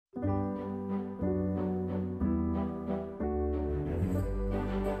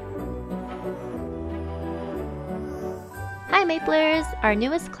Hi Maplers! Our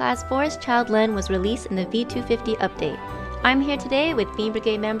newest class Forest Child Lynn was released in the V250 update. I'm here today with Theme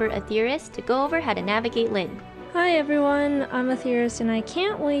Brigade member Atheris to go over how to navigate Lynn. Hi everyone, I'm Atheris and I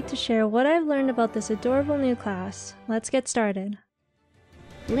can't wait to share what I've learned about this adorable new class. Let's get started.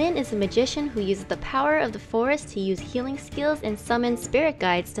 Lynn is a magician who uses the power of the forest to use healing skills and summon spirit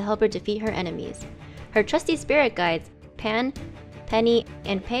guides to help her defeat her enemies. Her trusty spirit guides, Pan, Penny,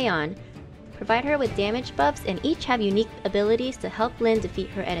 and Payon, provide her with damage buffs and each have unique abilities to help Lynn defeat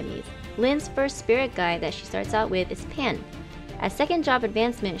her enemies. Lynn's first spirit guide that she starts out with is Pan. At second job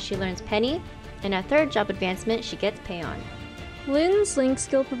advancement, she learns Penny, and at third job advancement, she gets Payon. Lynn's Link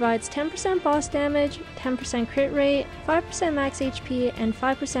skill provides 10% boss damage, 10% crit rate, 5% max HP, and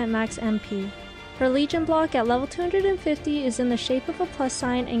 5% max MP. Her Legion block at level 250 is in the shape of a plus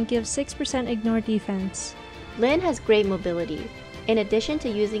sign and gives 6% ignore defense. Lynn has great mobility. In addition to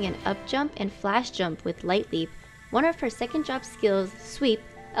using an up jump and flash jump with light leap, one of her second job skills, Sweep,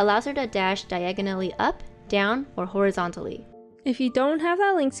 allows her to dash diagonally up, down, or horizontally. If you don't have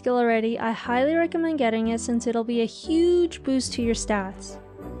that Link skill already, I highly recommend getting it since it'll be a huge boost to your stats.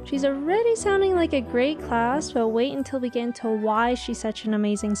 She's already sounding like a great class, but wait until we get into why she's such an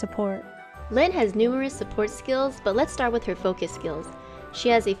amazing support. Lynn has numerous support skills, but let's start with her focus skills. She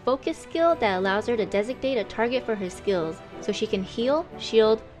has a focus skill that allows her to designate a target for her skills, so she can heal,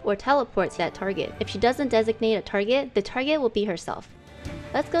 shield, or teleport to that target. If she doesn't designate a target, the target will be herself.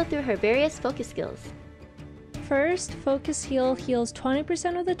 Let's go through her various focus skills. First, Focus Heal heals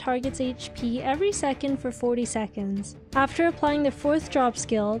 20% of the target's HP every second for 40 seconds. After applying the fourth job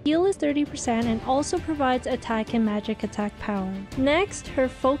skill, heal is 30% and also provides attack and magic attack power. Next, her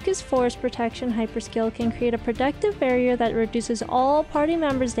Focus Force Protection hyper skill can create a protective barrier that reduces all party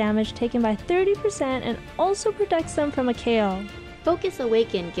members' damage taken by 30% and also protects them from a KO. Focus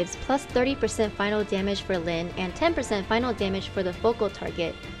Awaken gives plus 30% final damage for Lynn and 10% final damage for the focal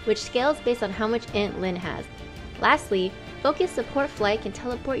target, which scales based on how much int Lynn has. Lastly, Focus Support Flight can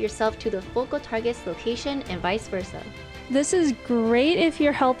teleport yourself to the focal target's location and vice versa. This is great if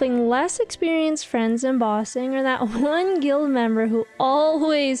you're helping less experienced friends in bossing or that one guild member who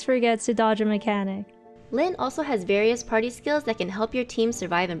always forgets to dodge a mechanic. Lynn also has various party skills that can help your team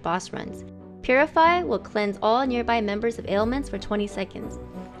survive in boss runs. Purify will cleanse all nearby members of ailments for 20 seconds.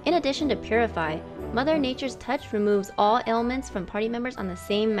 In addition to Purify, Mother Nature's Touch removes all ailments from party members on the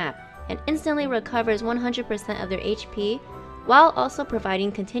same map and instantly recovers 100% of their HP, while also providing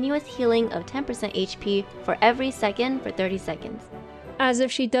continuous healing of 10% HP for every second for 30 seconds. As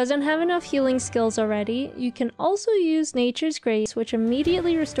if she doesn't have enough healing skills already, you can also use Nature's Grace, which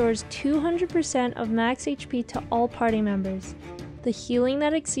immediately restores 200% of max HP to all party members. The healing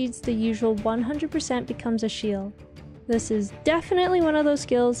that exceeds the usual 100% becomes a shield. This is definitely one of those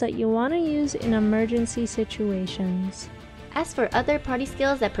skills that you want to use in emergency situations. As for other party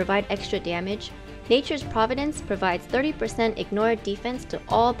skills that provide extra damage, Nature's Providence provides 30% ignore defense to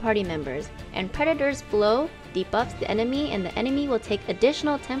all party members, and Predator's Blow debuffs the enemy and the enemy will take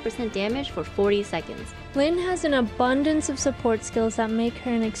additional 10% damage for 40 seconds. Lynn has an abundance of support skills that make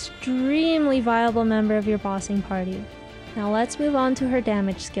her an extremely viable member of your bossing party. Now let's move on to her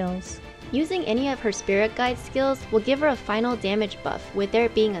damage skills. Using any of her spirit guide skills will give her a final damage buff, with there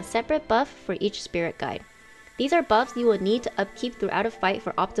being a separate buff for each spirit guide. These are buffs you will need to upkeep throughout a fight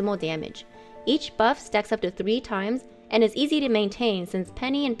for optimal damage. Each buff stacks up to 3 times and is easy to maintain since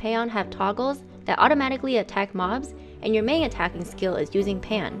Penny and Payon have toggles that automatically attack mobs and your main attacking skill is using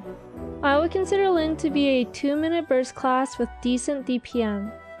Pan. I would consider Lynn to be a 2-minute burst class with decent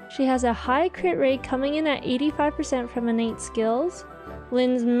DPM. She has a high crit rate coming in at 85% from innate skills.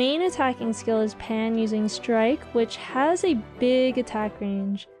 Lynn's main attacking skill is Pan using Strike, which has a big attack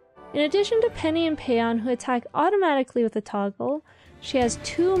range. In addition to Penny and Payon who attack automatically with a toggle, she has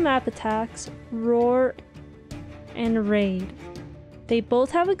 2 map attacks, Roar and Raid. They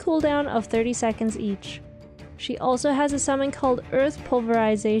both have a cooldown of 30 seconds each. She also has a summon called Earth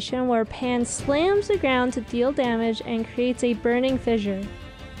Pulverization where Pan slams the ground to deal damage and creates a burning fissure.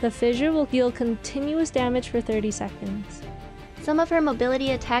 The fissure will deal continuous damage for 30 seconds. Some of her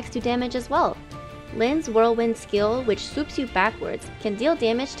mobility attacks do damage as well. Lynn's Whirlwind skill, which swoops you backwards, can deal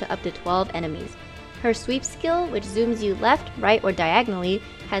damage to up to 12 enemies. Her Sweep skill, which zooms you left, right, or diagonally,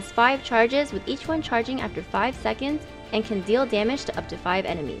 has 5 charges with each one charging after 5 seconds and can deal damage to up to 5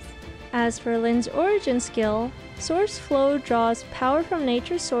 enemies. As for Lynn's Origin skill, Source Flow draws power from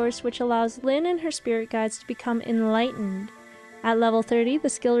Nature's Source, which allows Lynn and her spirit guides to become enlightened. At level 30, the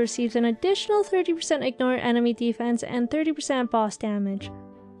skill receives an additional 30% ignore enemy defense and 30% boss damage.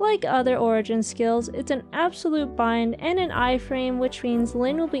 Like other Origin skills, it's an absolute bind and an iframe, which means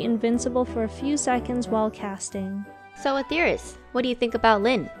Lynn will be invincible for a few seconds while casting. So Aetheris, what do you think about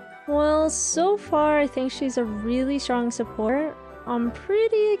Lynn? Well, so far I think she's a really strong support. I'm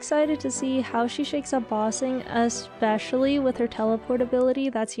pretty excited to see how she shakes up bossing, especially with her teleport ability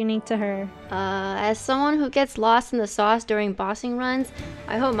that's unique to her. As someone who gets lost in the sauce during bossing runs,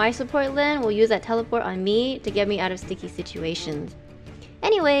 I hope my support Lynn will use that teleport on me to get me out of sticky situations.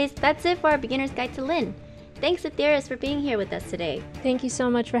 Anyways, that's it for our beginner's guide to Lynn. Thanks Aetheris for being here with us today. Thank you so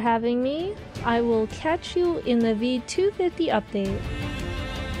much for having me. I will catch you in the V250 update.